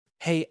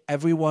Hey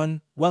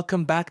everyone,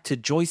 welcome back to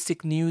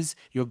Joystick News,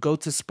 your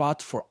go-to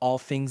spot for all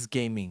things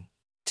gaming.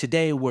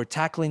 Today we're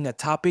tackling a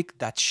topic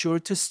that's sure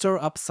to stir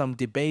up some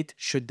debate.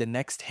 Should the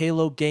next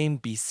Halo game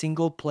be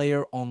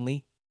single-player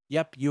only?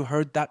 Yep, you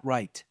heard that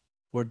right.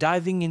 We're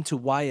diving into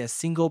why a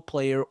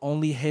single-player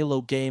only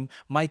Halo game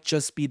might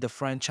just be the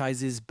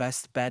franchise's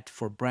best bet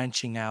for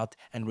branching out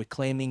and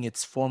reclaiming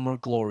its former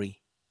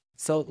glory.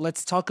 So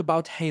let's talk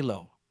about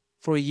Halo.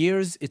 For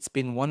years, it's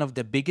been one of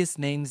the biggest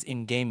names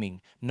in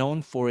gaming,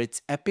 known for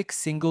its epic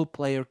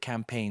single-player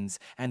campaigns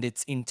and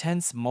its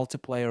intense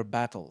multiplayer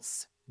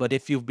battles. But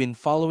if you've been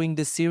following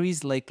the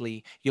series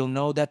lately, you'll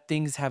know that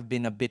things have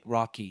been a bit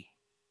rocky.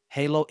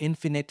 Halo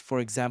Infinite, for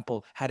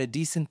example, had a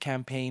decent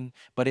campaign,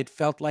 but it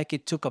felt like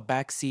it took a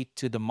backseat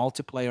to the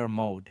multiplayer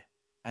mode.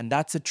 And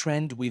that's a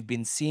trend we've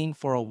been seeing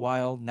for a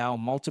while now,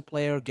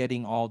 multiplayer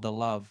getting all the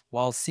love,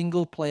 while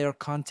single-player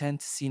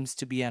content seems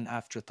to be an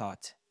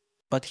afterthought.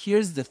 But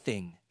here's the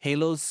thing,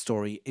 Halo's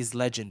story is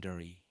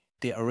legendary.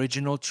 The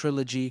original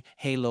trilogy,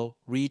 Halo,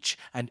 Reach,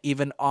 and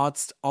even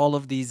Odyssey, all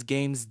of these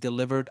games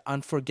delivered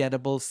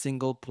unforgettable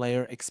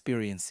single-player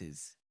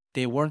experiences.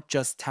 They weren't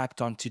just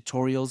tacked on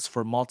tutorials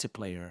for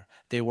multiplayer,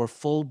 they were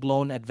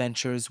full-blown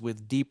adventures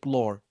with deep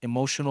lore,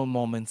 emotional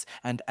moments,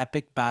 and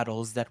epic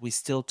battles that we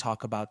still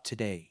talk about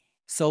today.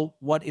 So,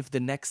 what if the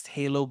next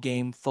Halo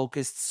game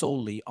focused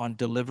solely on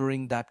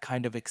delivering that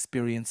kind of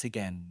experience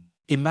again?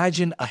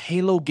 Imagine a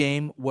Halo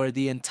game where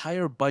the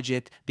entire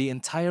budget, the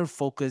entire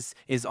focus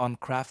is on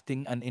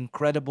crafting an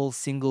incredible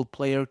single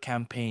player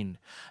campaign.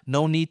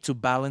 No need to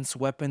balance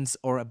weapons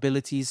or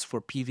abilities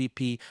for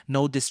PvP,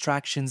 no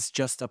distractions,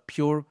 just a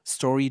pure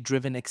story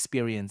driven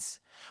experience.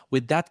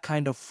 With that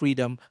kind of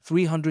freedom,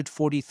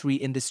 343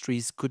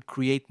 Industries could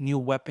create new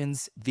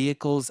weapons,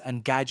 vehicles,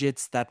 and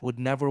gadgets that would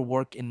never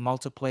work in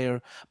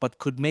multiplayer but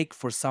could make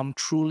for some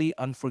truly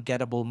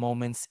unforgettable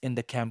moments in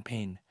the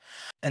campaign.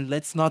 And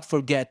let's not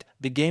forget,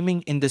 the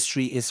gaming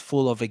industry is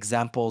full of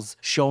examples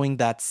showing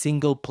that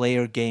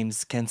single-player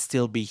games can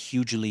still be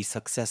hugely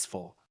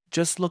successful.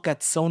 Just look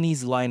at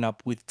Sony's lineup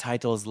with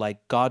titles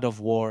like God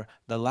of War,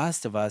 The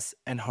Last of Us,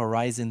 and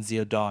Horizon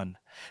Zero Dawn.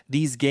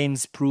 These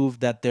games prove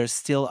that there's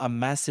still a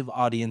massive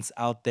audience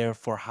out there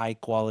for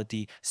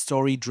high-quality,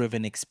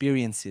 story-driven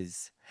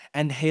experiences.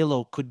 And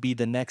Halo could be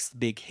the next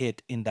big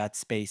hit in that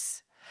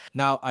space.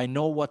 Now, I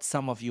know what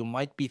some of you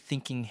might be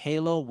thinking,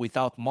 Halo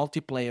without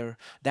multiplayer,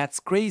 that's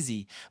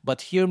crazy,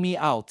 but hear me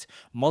out,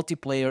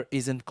 multiplayer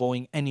isn't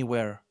going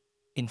anywhere.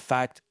 In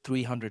fact,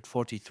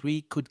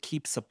 343 could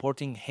keep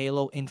supporting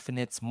Halo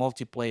Infinite's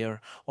multiplayer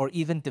or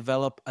even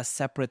develop a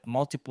separate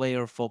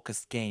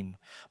multiplayer-focused game.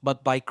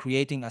 But by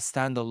creating a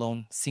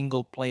standalone,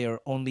 single-player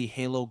only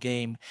Halo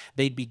game,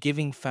 they'd be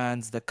giving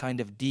fans the kind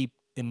of deep,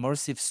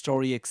 immersive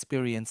story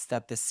experience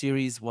that the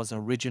series was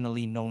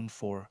originally known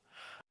for.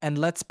 And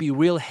let's be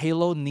real,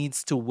 Halo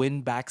needs to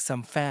win back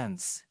some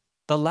fans.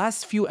 The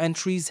last few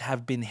entries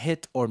have been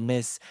hit or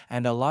miss,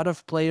 and a lot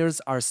of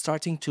players are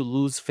starting to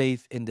lose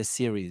faith in the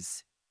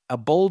series. A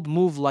bold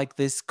move like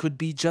this could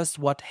be just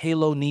what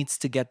Halo needs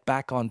to get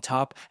back on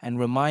top and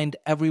remind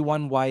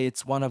everyone why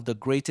it's one of the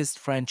greatest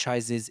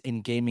franchises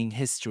in gaming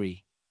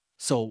history.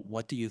 So,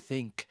 what do you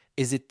think?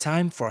 Is it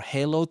time for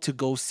Halo to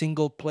go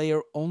single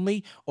player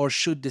only, or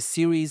should the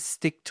series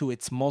stick to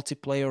its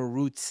multiplayer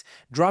roots?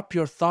 Drop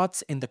your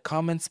thoughts in the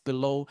comments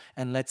below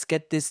and let's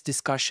get this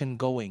discussion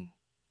going.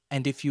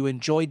 And if you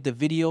enjoyed the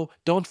video,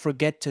 don't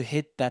forget to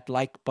hit that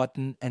like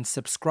button and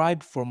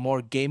subscribe for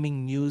more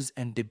gaming news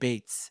and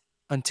debates.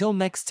 Until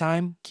next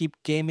time,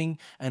 keep gaming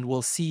and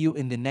we'll see you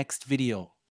in the next video.